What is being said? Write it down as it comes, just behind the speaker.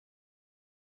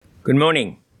Good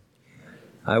morning.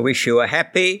 I wish you a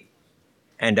happy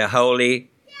and a holy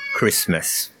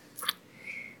Christmas.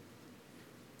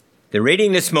 The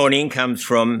reading this morning comes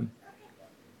from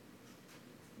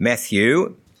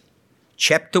Matthew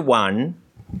chapter 1,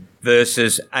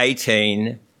 verses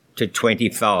 18 to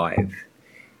 25.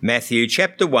 Matthew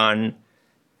chapter 1,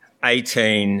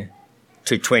 18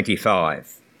 to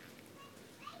 25.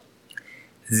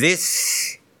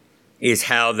 This is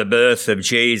how the birth of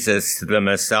Jesus the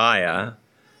Messiah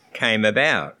came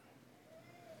about.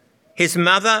 His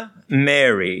mother,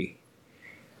 Mary,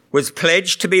 was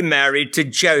pledged to be married to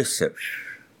Joseph,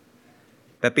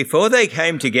 but before they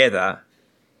came together,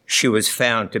 she was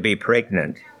found to be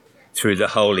pregnant through the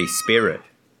Holy Spirit.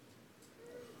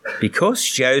 Because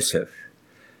Joseph,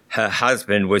 her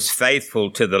husband, was faithful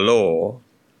to the law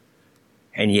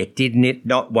and yet did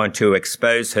not want to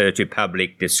expose her to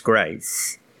public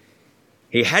disgrace,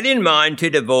 he had in mind to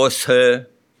divorce her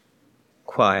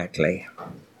quietly.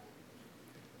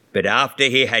 But after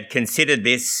he had considered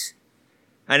this,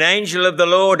 an angel of the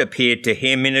Lord appeared to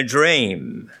him in a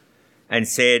dream and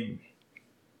said,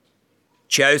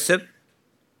 "Joseph,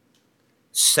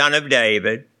 son of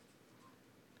David,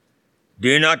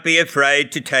 do not be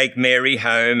afraid to take Mary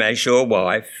home as your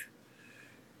wife,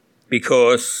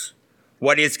 because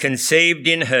what is conceived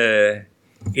in her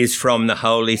is from the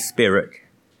Holy Spirit.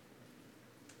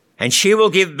 And she will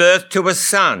give birth to a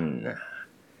son,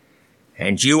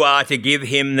 and you are to give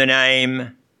him the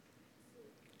name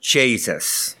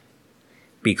Jesus,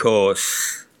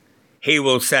 because he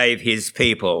will save his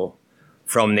people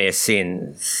from their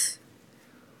sins."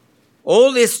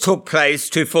 All this took place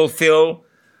to fulfill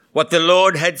what the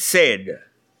Lord had said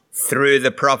through the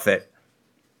prophet.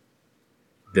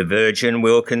 The virgin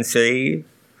will conceive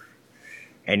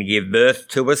and give birth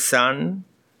to a son,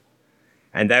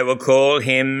 and they will call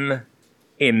him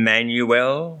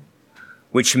Emmanuel,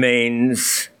 which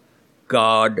means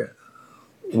God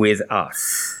with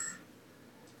us.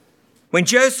 When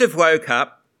Joseph woke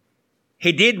up,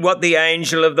 he did what the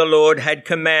angel of the Lord had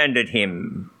commanded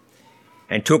him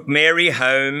and took Mary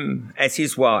home as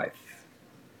his wife.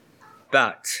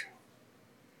 But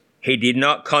he did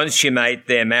not consummate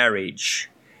their marriage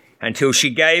until she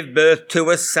gave birth to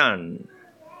a son,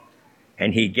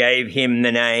 and he gave him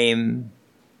the name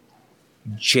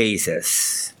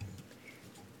Jesus.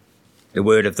 The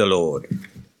word of the Lord.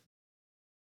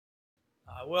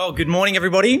 Well, good morning,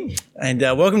 everybody, and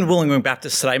welcome to Wollongong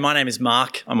Baptist today. My name is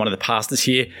Mark. I'm one of the pastors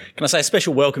here. Can I say a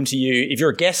special welcome to you? If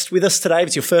you're a guest with us today, if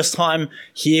it's your first time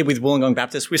here with Wollongong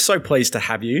Baptist, we're so pleased to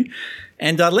have you.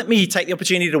 And let me take the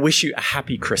opportunity to wish you a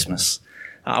happy Christmas.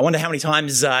 I wonder how many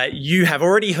times you have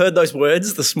already heard those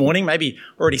words this morning, maybe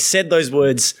already said those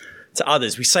words to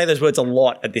others. We say those words a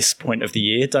lot at this point of the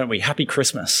year, don't we? Happy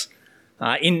Christmas.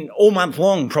 In all month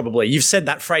long, probably. You've said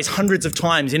that phrase hundreds of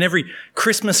times. In every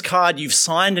Christmas card you've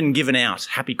signed and given out,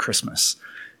 Happy Christmas.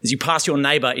 As you pass your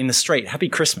neighbour in the street, Happy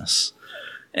Christmas.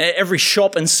 Every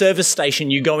shop and service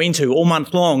station you go into all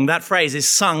month long, that phrase is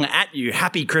sung at you,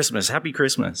 Happy Christmas, Happy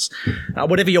Christmas.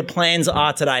 Whatever your plans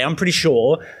are today, I'm pretty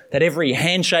sure that every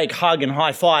handshake, hug and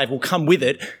high five will come with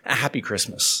it a Happy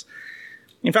Christmas.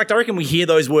 In fact, I reckon we hear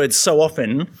those words so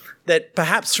often that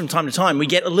perhaps from time to time we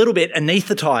get a little bit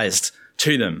anaesthetised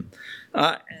to them.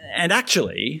 And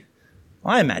actually,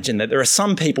 I imagine that there are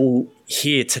some people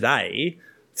here today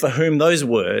for whom those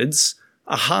words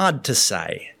are hard to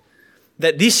say.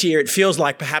 That this year it feels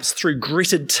like perhaps through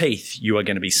gritted teeth you are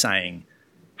going to be saying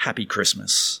Happy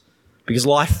Christmas, because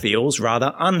life feels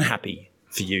rather unhappy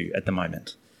for you at the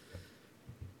moment.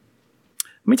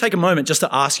 Let me take a moment just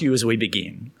to ask you as we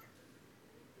begin,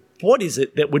 what is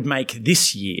it that would make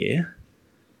this year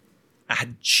a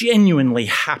genuinely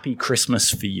happy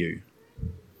Christmas for you?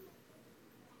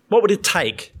 What would it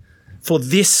take for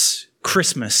this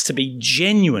Christmas to be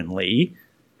genuinely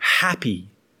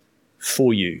happy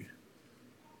for you?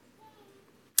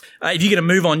 If you're going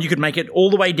to move on, you could make it all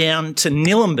the way down to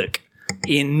Nillumbik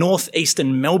in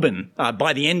northeastern Melbourne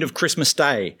by the end of Christmas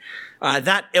Day.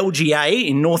 That LGA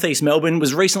in northeast Melbourne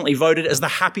was recently voted as the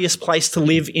happiest place to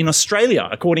live in Australia,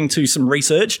 according to some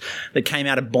research that came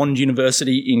out of Bond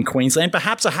University in Queensland.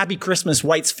 Perhaps a happy Christmas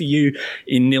waits for you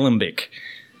in Nillumbik.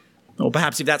 Or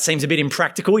perhaps if that seems a bit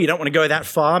impractical, you don't want to go that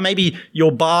far, maybe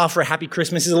your bar for a happy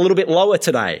Christmas is a little bit lower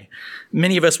today.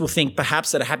 Many of us will think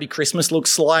perhaps that a happy Christmas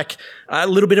looks like a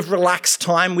little bit of relaxed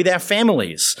time with our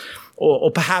families.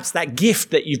 Or perhaps that gift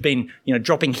that you've been,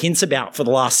 dropping hints about for the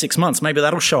last 6 months, maybe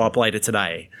that'll show up later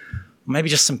today. Or maybe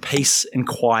just some peace and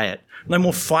quiet. No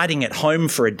more fighting at home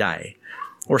for a day.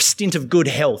 Or a stint of good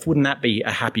health. Wouldn't that be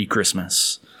a happy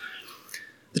Christmas?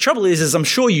 The trouble is, as I'm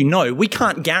sure you know, we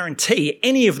can't guarantee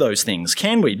any of those things,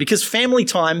 can we? Because family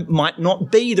time might not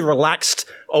be the relaxed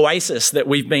oasis that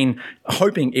we've been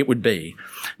hoping it would be.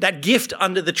 That gift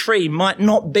under the tree might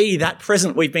not be that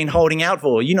present we've been holding out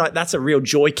for. You know, that's a real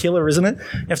joy killer, isn't it?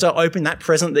 You have to open that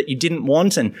present that you didn't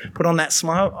want and put on that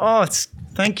smile. Oh,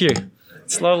 thank you.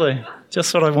 It's lovely.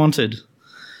 Just what I wanted.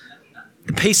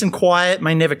 The peace and quiet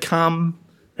may never come.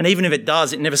 And even if it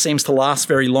does, it never seems to last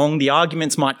very long. The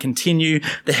arguments might continue,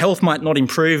 the health might not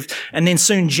improve, and then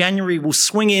soon January will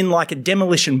swing in like a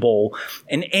demolition ball,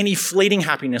 and any fleeting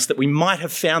happiness that we might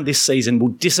have found this season will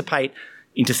dissipate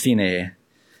into thin air.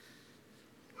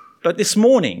 But this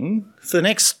morning, for the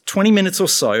next 20 minutes or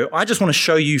so, I just want to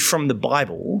show you from the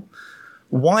Bible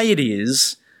why it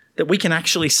is that we can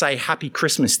actually say Happy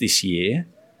Christmas this year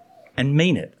and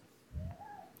mean it.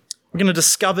 We're going to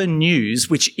discover news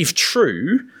which, if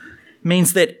true,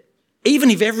 means that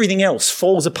even if everything else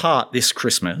falls apart this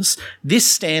Christmas, this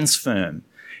stands firm.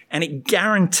 And it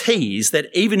guarantees that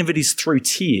even if it is through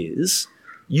tears,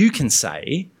 you can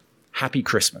say, Happy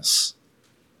Christmas.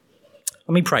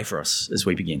 Let me pray for us as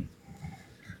we begin.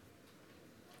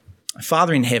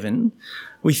 Father in heaven,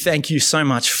 we thank you so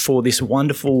much for this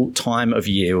wonderful time of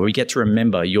year where we get to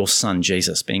remember your son,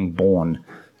 Jesus, being born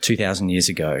 2,000 years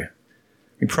ago.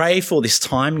 We pray for this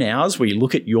time now as we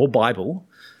look at your Bible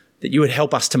that you would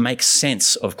help us to make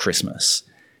sense of Christmas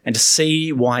and to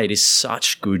see why it is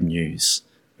such good news.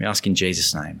 We ask in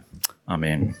Jesus' name.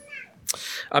 Amen.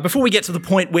 Before we get to the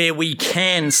point where we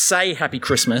can say Happy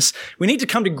Christmas, we need to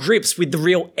come to grips with the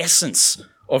real essence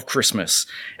of Christmas.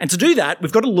 And to do that,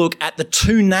 we've got to look at the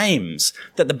two names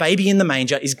that the baby in the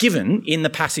manger is given in the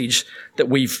passage that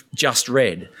we've just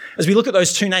read. As we look at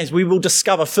those two names, we will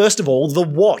discover, first of all, the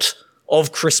what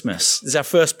of Christmas. This is our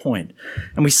first point.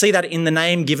 And we see that in the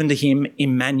name given to him,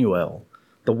 Emmanuel,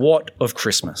 the what of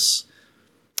Christmas.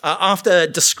 After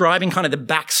describing kind of the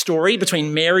backstory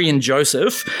between Mary and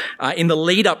Joseph in the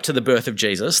lead up to the birth of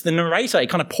Jesus, the narrator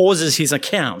kind of pauses his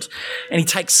account and he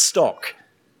takes stock.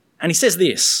 And he says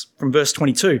this from verse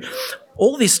 22,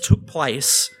 all this took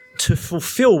place to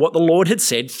fulfill what the Lord had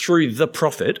said through the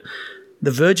prophet,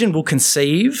 the virgin will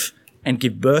conceive and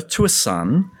give birth to a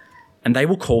son, and they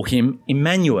will call him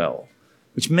Emmanuel,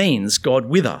 which means God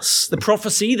with us. The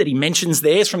prophecy that he mentions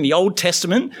there is from the Old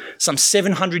Testament, some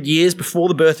 700 years before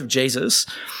the birth of Jesus,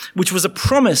 which was a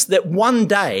promise that one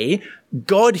day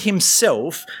God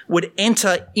himself would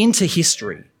enter into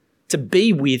history to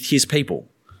be with his people.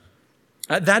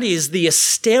 That is the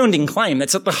astounding claim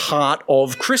that's at the heart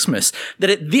of Christmas, that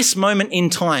at this moment in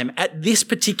time, at this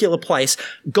particular place,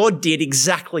 God did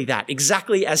exactly that,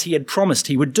 exactly as he had promised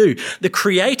he would do. The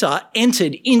Creator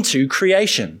entered into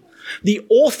creation. The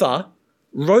author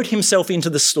wrote himself into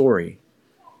the story.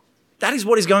 That is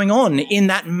what is going on in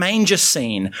that manger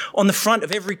scene on the front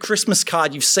of every Christmas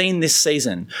card you've seen this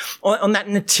season, on that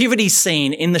nativity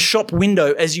scene in the shop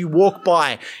window as you walk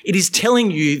by. It is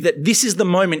telling you that this is the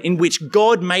moment in which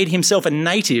God made himself a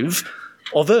native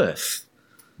of earth,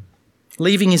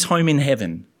 leaving his home in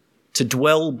heaven to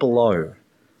dwell below.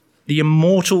 The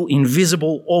immortal,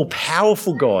 invisible,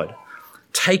 all-powerful God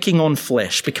taking on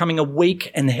flesh, becoming a weak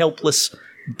and helpless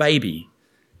baby.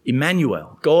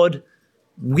 Emmanuel, God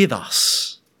with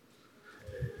us.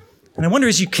 And I wonder,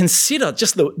 as you consider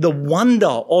just the wonder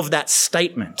of that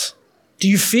statement, do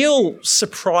you feel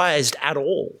surprised at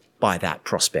all by that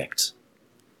prospect?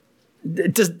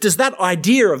 Does that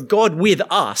idea of God with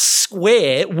us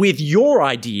square with your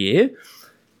idea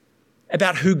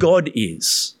about who God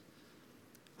is?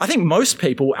 I think most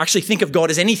people actually think of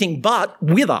God as anything but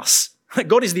with us.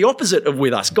 God is the opposite of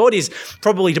with us. God is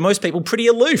probably to most people pretty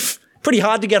aloof, pretty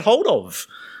hard to get hold of.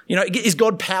 You know, is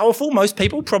God powerful? Most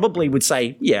people probably would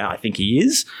say, yeah, I think he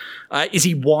is. Is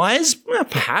he wise? Well,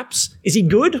 perhaps. Is he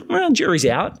good? Well, jury's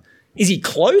out. Is he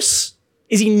close?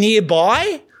 Is he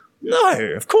nearby? No,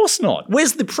 of course not.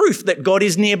 Where's the proof that God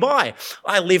is nearby?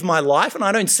 I live my life and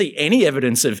I don't see any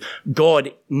evidence of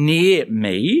God near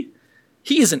me.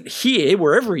 He isn't here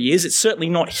wherever he is. It's certainly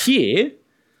not here.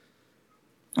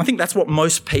 I think that's what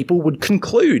most people would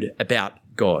conclude about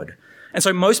God. And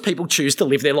so most people choose to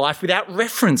live their life without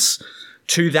reference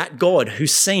to that God who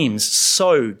seems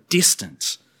so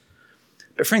distant.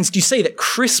 But friends, do you see that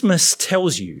Christmas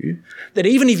tells you that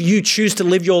even if you choose to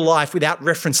live your life without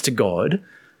reference to God,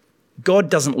 God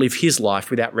doesn't live his life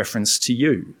without reference to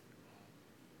you.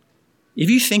 If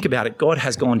you think about it, God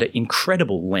has gone to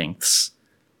incredible lengths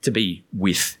to be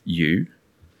with you.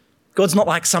 God's not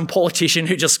like some politician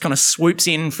who just kind of swoops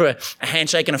in for a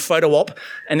handshake and a photo op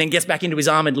and then gets back into his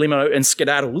armoured limo and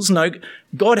skedaddles. No,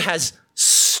 God has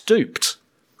stooped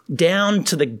down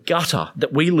to the gutter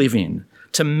that we live in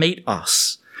to meet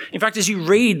us. In fact, as you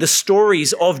read the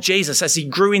stories of Jesus as he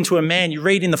grew into a man, you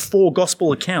read in the 4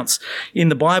 gospel accounts in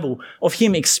the Bible of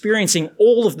him experiencing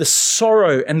all of the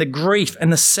sorrow and the grief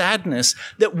and the sadness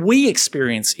that we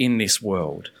experience in this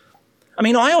world. I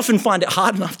mean, I often find it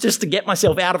hard enough just to get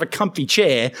myself out of a comfy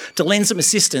chair to lend some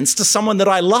assistance to someone that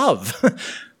I love.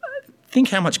 Think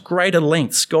how much greater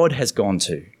lengths God has gone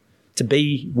to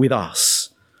be with us,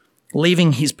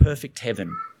 leaving his perfect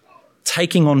heaven,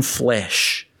 taking on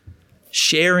flesh,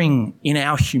 sharing in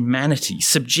our humanity,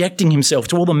 subjecting himself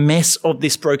to all the mess of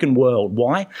this broken world.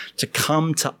 Why? To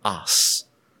come to us.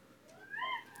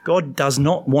 God does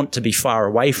not want to be far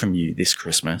away from you this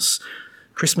Christmas.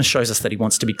 Christmas shows us that he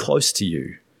wants to be close to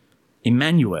you.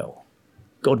 Emmanuel,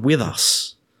 God with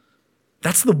us.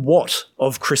 That's the what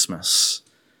of Christmas.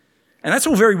 And that's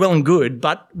all very well and good,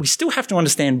 but we still have to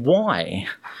understand why.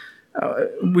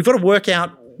 We've got to work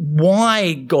out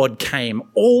why God came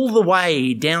all the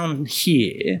way down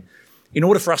here in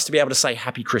order for us to be able to say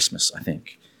Happy Christmas, I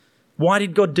think. Why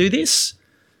did God do this?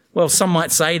 Well, some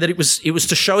might say that it was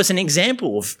to show us an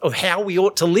example of how we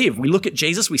ought to live. We look at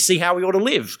Jesus, we see how we ought to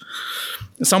live.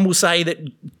 Some will say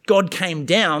that God came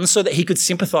down so that he could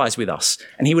sympathize with us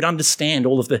and he would understand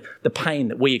all of the pain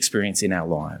that we experience in our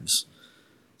lives.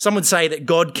 Some would say that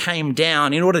God came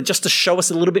down in order just to show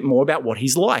us a little bit more about what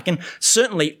he's like. And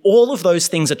certainly all of those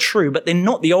things are true, but they're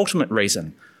not the ultimate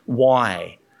reason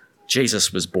why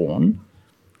Jesus was born.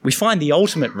 We find the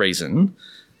ultimate reason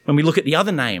when we look at the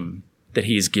other name that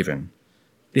he is given.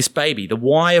 This baby, the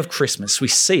why of Christmas, we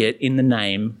see it in the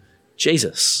name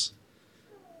Jesus.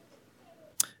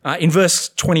 In verse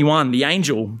 21, the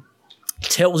angel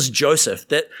tells Joseph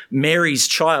that Mary's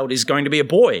child is going to be a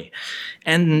boy.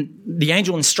 And the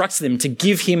angel instructs them to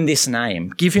give him this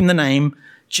name, give him the name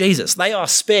Jesus. They are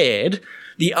spared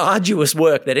the arduous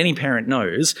work that any parent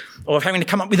knows of having to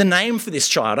come up with a name for this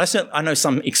child. I know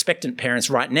some expectant parents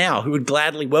right now who would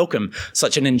gladly welcome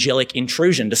such an angelic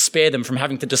intrusion to spare them from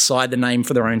having to decide the name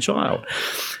for their own child.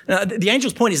 The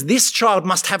angel's point is this child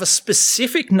must have a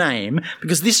specific name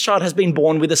because this child has been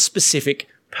born with a specific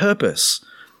purpose.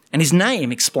 And his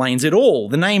name explains it all.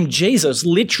 The name Jesus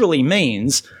literally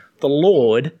means the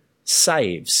Lord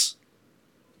saves.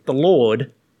 The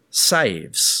Lord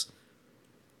saves.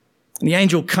 And the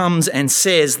angel comes and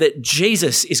says that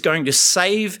Jesus is going to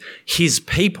save his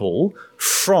people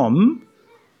from...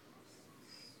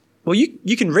 Well,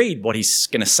 you can read what he's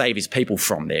going to save his people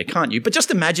from there, can't you? But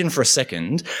just imagine for a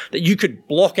second that you could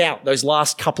block out those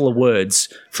last couple of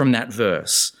words from that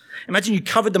verse. Imagine you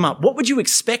covered them up. What would you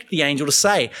expect the angel to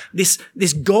say? This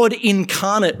God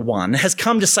incarnate one has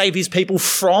come to save his people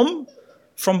from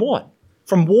what?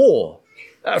 From war,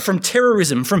 from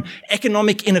terrorism, from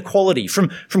economic inequality, from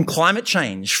climate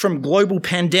change, from global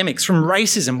pandemics, from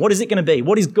racism. What is it going to be?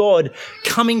 What is God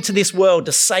coming to this world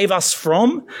to save us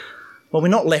from? Well, we're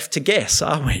not left to guess,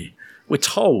 are we? We're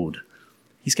told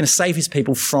he's going to save his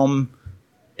people from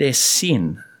their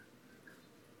sin.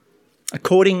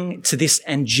 According to this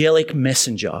angelic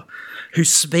messenger who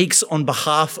speaks on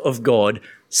behalf of God,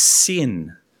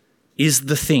 sin is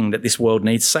the thing that this world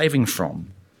needs saving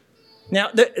from. Now,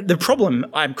 the problem,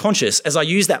 I'm conscious, as I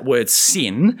use that word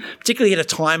sin, particularly at a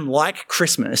time like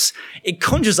Christmas, it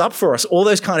conjures up for us all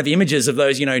those kind of images of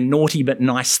those, naughty but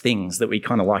nice things that we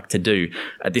kind of like to do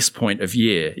at this point of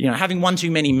year. Having one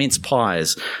too many mince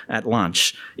pies at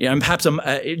lunch, and perhaps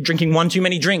drinking one too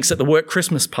many drinks at the work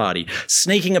Christmas party,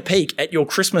 sneaking a peek at your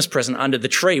Christmas present under the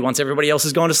tree once everybody else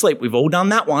has gone to sleep. We've all done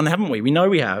that one, haven't we? We know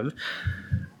we have.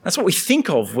 That's what we think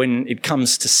of when it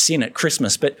comes to sin at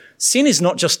Christmas. But sin is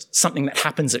not just something that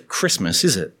happens at Christmas,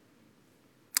 is it?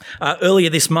 Earlier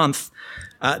this month,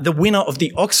 the winner of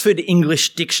the Oxford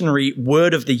English Dictionary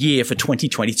Word of the Year for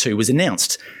 2022 was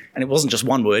announced. And it wasn't just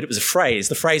one word, it was a phrase.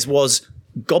 The phrase was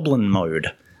goblin mode.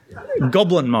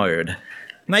 Goblin mode.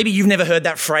 Maybe you've never heard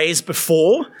that phrase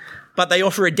before, but they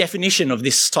offer a definition of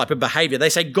this type of behaviour. They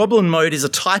say goblin mode is a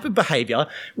type of behaviour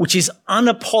which is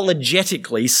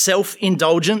unapologetically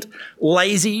self-indulgent,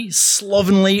 lazy,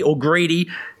 slovenly or greedy,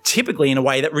 typically in a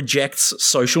way that rejects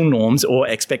social norms or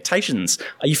expectations.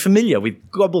 Are you familiar with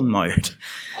goblin mode?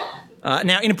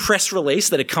 Now, in a press release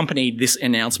that accompanied this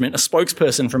announcement, a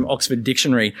spokesperson from Oxford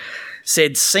Dictionary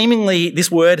said, seemingly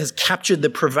this word has captured the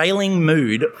prevailing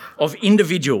mood of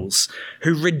individuals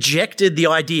who rejected the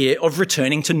idea of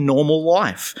returning to normal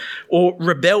life or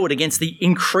rebelled against the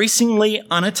increasingly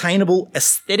unattainable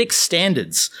aesthetic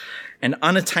standards and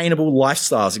unattainable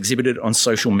lifestyles exhibited on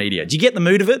social media. Do you get the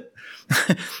mood of it?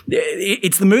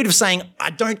 It's the mood of saying, I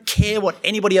don't care what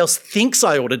anybody else thinks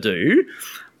I ought to do.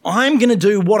 I'm going to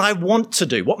do what I want to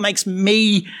do, what makes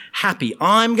me happy.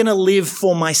 I'm going to live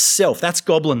for myself. That's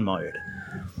goblin mode.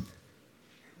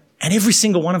 And every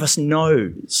single one of us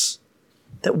knows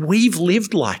that we've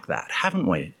lived like that, haven't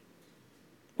we?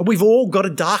 We've all got a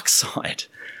dark side.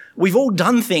 We've all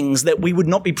done things that we would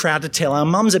not be proud to tell our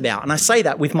mums about. And I say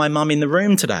that with my mum in the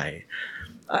room today.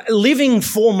 Living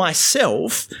for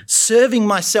myself, serving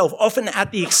myself, often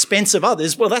at the expense of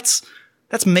others, well, that's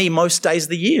me most days of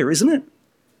the year, isn't it?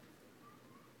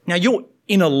 Now, you're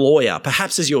inner lawyer,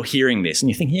 perhaps as you're hearing this and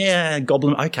you think, yeah,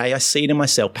 goblin, okay, I see it in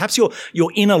myself. Perhaps your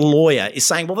inner lawyer is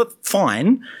saying, well, that's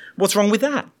fine. What's wrong with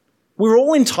that? We're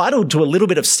all entitled to a little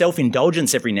bit of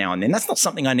self-indulgence every now and then. That's not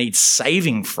something I need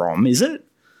saving from, is it?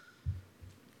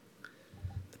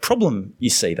 The problem, you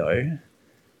see, though,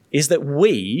 is that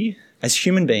we, as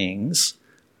human beings,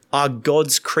 are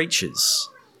God's creatures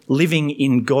living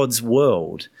in God's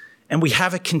world, and we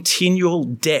have a continual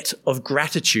debt of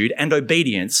gratitude and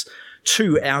obedience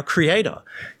to our Creator.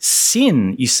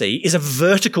 Sin, you see, is a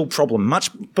vertical problem much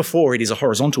before it is a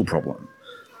horizontal problem.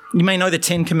 You may know the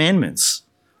 10 Commandments.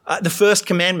 The first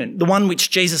commandment, the one which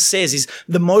Jesus says is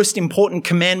the most important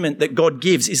commandment that God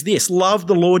gives, is this: love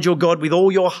the Lord your God with all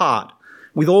your heart,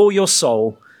 with all your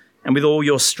soul, and with all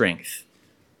your strength.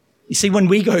 You see, when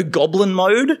we go goblin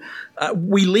mode,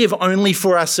 we live only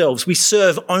for ourselves. We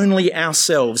serve only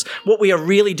ourselves. What we are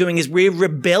really doing is we're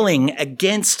rebelling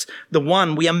against the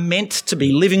one we are meant to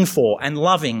be living for and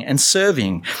loving and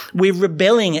serving. We're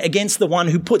rebelling against the one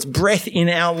who puts breath in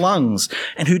our lungs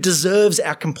and who deserves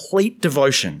our complete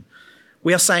devotion.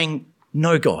 We are saying,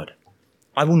 no, God,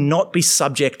 I will not be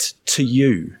subject to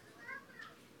you.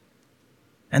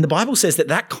 And the Bible says that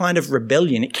that kind of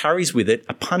rebellion, it carries with it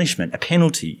a punishment, a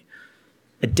penalty,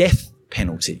 a death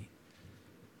penalty.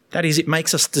 That is, it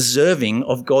makes us deserving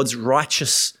of God's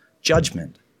righteous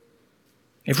judgment.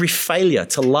 Every failure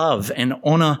to love and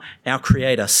honour our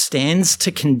Creator stands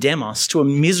to condemn us to a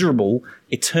miserable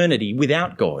eternity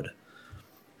without God.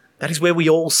 That is where we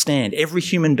all stand, every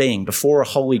human being, before a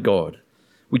holy God.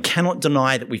 We cannot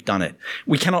deny that we've done it.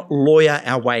 We cannot lawyer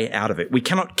our way out of it. We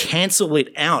cannot cancel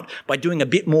it out by doing a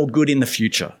bit more good in the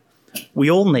future. We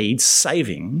all need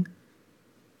saving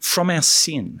from our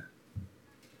sin.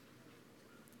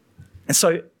 And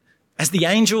so, as the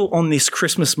angel on this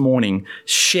Christmas morning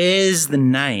shares the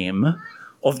name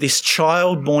of this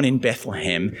child born in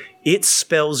Bethlehem, it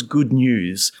spells good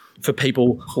news for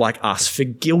people like us, for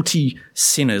guilty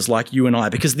sinners like you and I,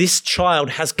 because this child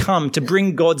has come to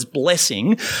bring God's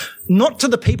blessing, not to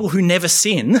the people who never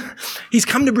sin. He's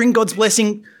come to bring God's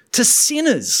blessing to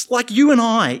sinners like you and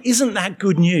I. Isn't that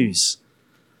good news?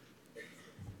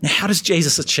 Now, how does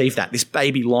Jesus achieve that, this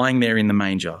baby lying there in the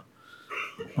manger?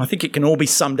 I think it can all be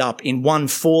summed up in one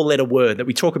 4-letter word that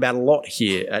we talk about a lot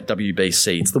here at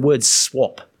WBC. It's the word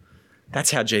swap.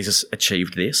 That's how Jesus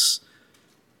achieved this.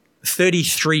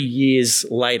 33 years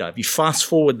later, if you fast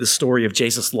forward the story of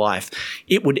Jesus' life,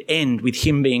 it would end with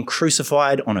him being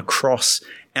crucified on a cross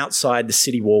outside the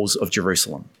city walls of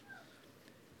Jerusalem.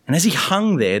 And as he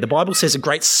hung there, the Bible says a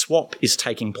great swap is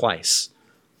taking place.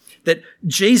 That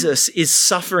Jesus is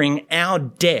suffering our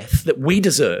death that we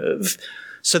deserve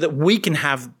so that we can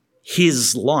have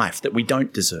his life that we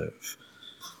don't deserve.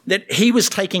 That he was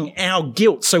taking our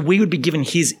guilt so we would be given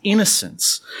his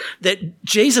innocence. That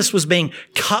Jesus was being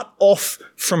cut off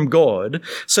from God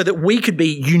so that we could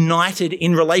be united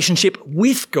in relationship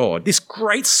with God. This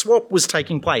great swap was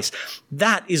taking place.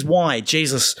 That is why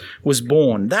Jesus was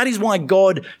born. That is why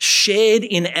God shared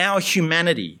in our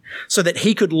humanity so that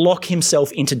he could lock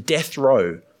himself into death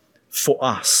row for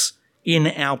us in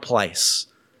our place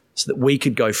so that we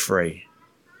could go free.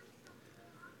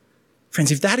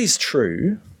 Friends, if that is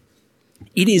true,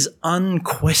 it is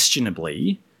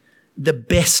unquestionably the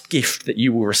best gift that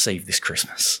you will receive this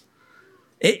Christmas.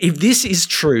 If this is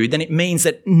true, then it means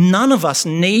that none of us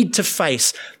need to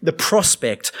face the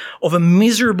prospect of a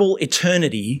miserable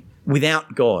eternity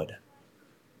without God.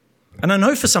 And I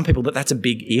know for some people that that's a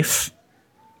big if.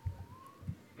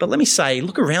 But let me say,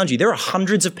 look around you. There are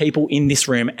hundreds of people in this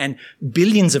room and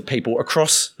billions of people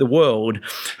across the world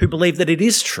who believe that it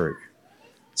is true.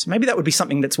 So maybe that would be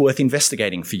something that's worth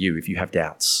investigating for you if you have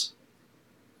doubts.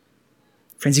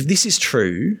 Friends, if this is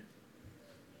true,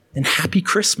 then happy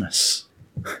Christmas.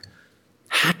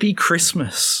 Happy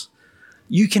Christmas.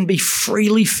 You can be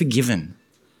freely forgiven.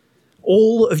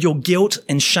 All of your guilt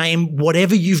and shame,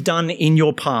 whatever you've done in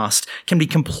your past, can be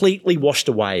completely washed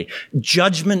away.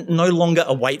 Judgment no longer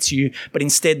awaits you, but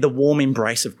instead the warm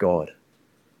embrace of God.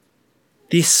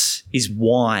 This is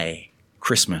why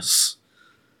Christmas.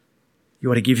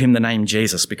 You ought to give him the name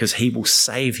Jesus because he will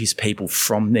save his people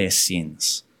from their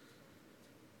sins.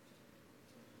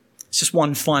 It's just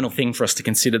one final thing for us to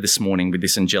consider this morning with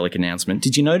this angelic announcement.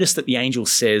 Did you notice that the angel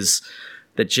says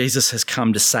that Jesus has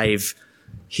come to save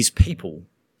his people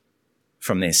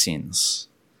from their sins?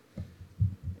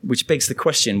 Which begs the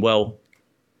question, well,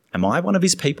 am I one of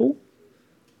his people?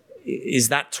 Is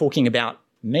that talking about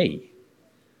me?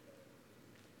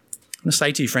 I'm going to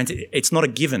say to you, friends, it's not a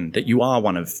given that you are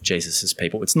one of Jesus'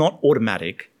 people. It's not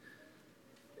automatic,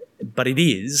 but it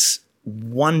is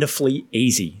wonderfully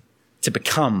easy to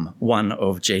become one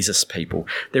of Jesus' people.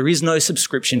 There is no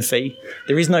subscription fee.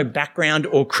 There is no background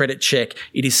or credit check.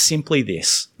 It is simply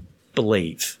this: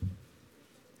 believe.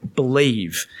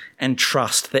 Believe and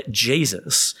trust that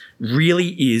Jesus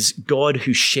really is God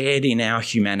who shared in our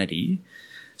humanity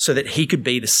so that he could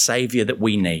be the saviour that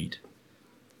we need.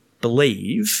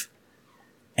 Believe,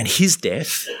 and his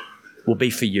death will be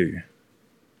for you.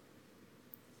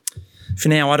 For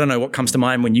now, I don't know what comes to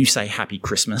mind when you say Happy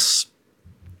Christmas.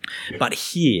 But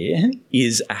here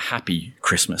is a happy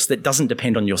Christmas that doesn't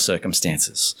depend on your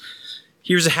circumstances.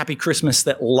 Here's a happy Christmas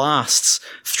that lasts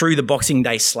through the Boxing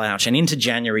Day slouch and into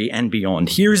January and beyond.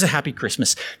 Here is a happy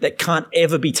Christmas that can't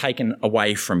ever be taken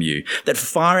away from you, that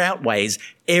far outweighs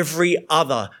every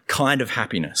other kind of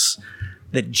happiness.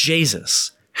 That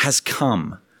Jesus has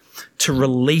come to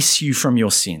release you from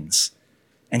your sins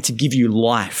and to give you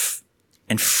life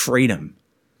and freedom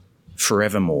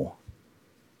forevermore.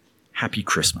 Happy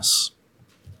Christmas.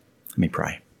 Let me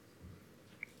pray.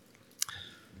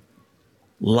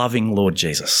 Loving Lord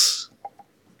Jesus,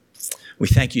 we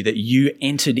thank you that you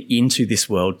entered into this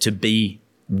world to be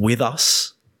with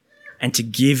us and to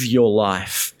give your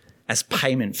life as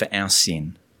payment for our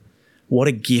sin. What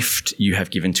a gift you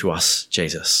have given to us,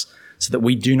 Jesus, so that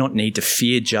we do not need to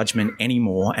fear judgment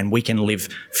anymore and we can live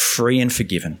free and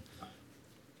forgiven.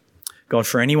 God,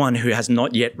 for anyone who has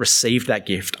not yet received that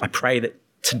gift, I pray that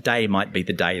today might be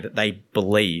the day that they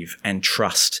believe and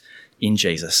trust in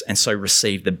Jesus and so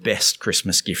receive the best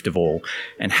Christmas gift of all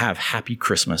and have happy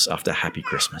Christmas after happy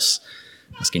Christmas.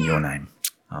 I ask in your name.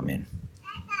 Amen.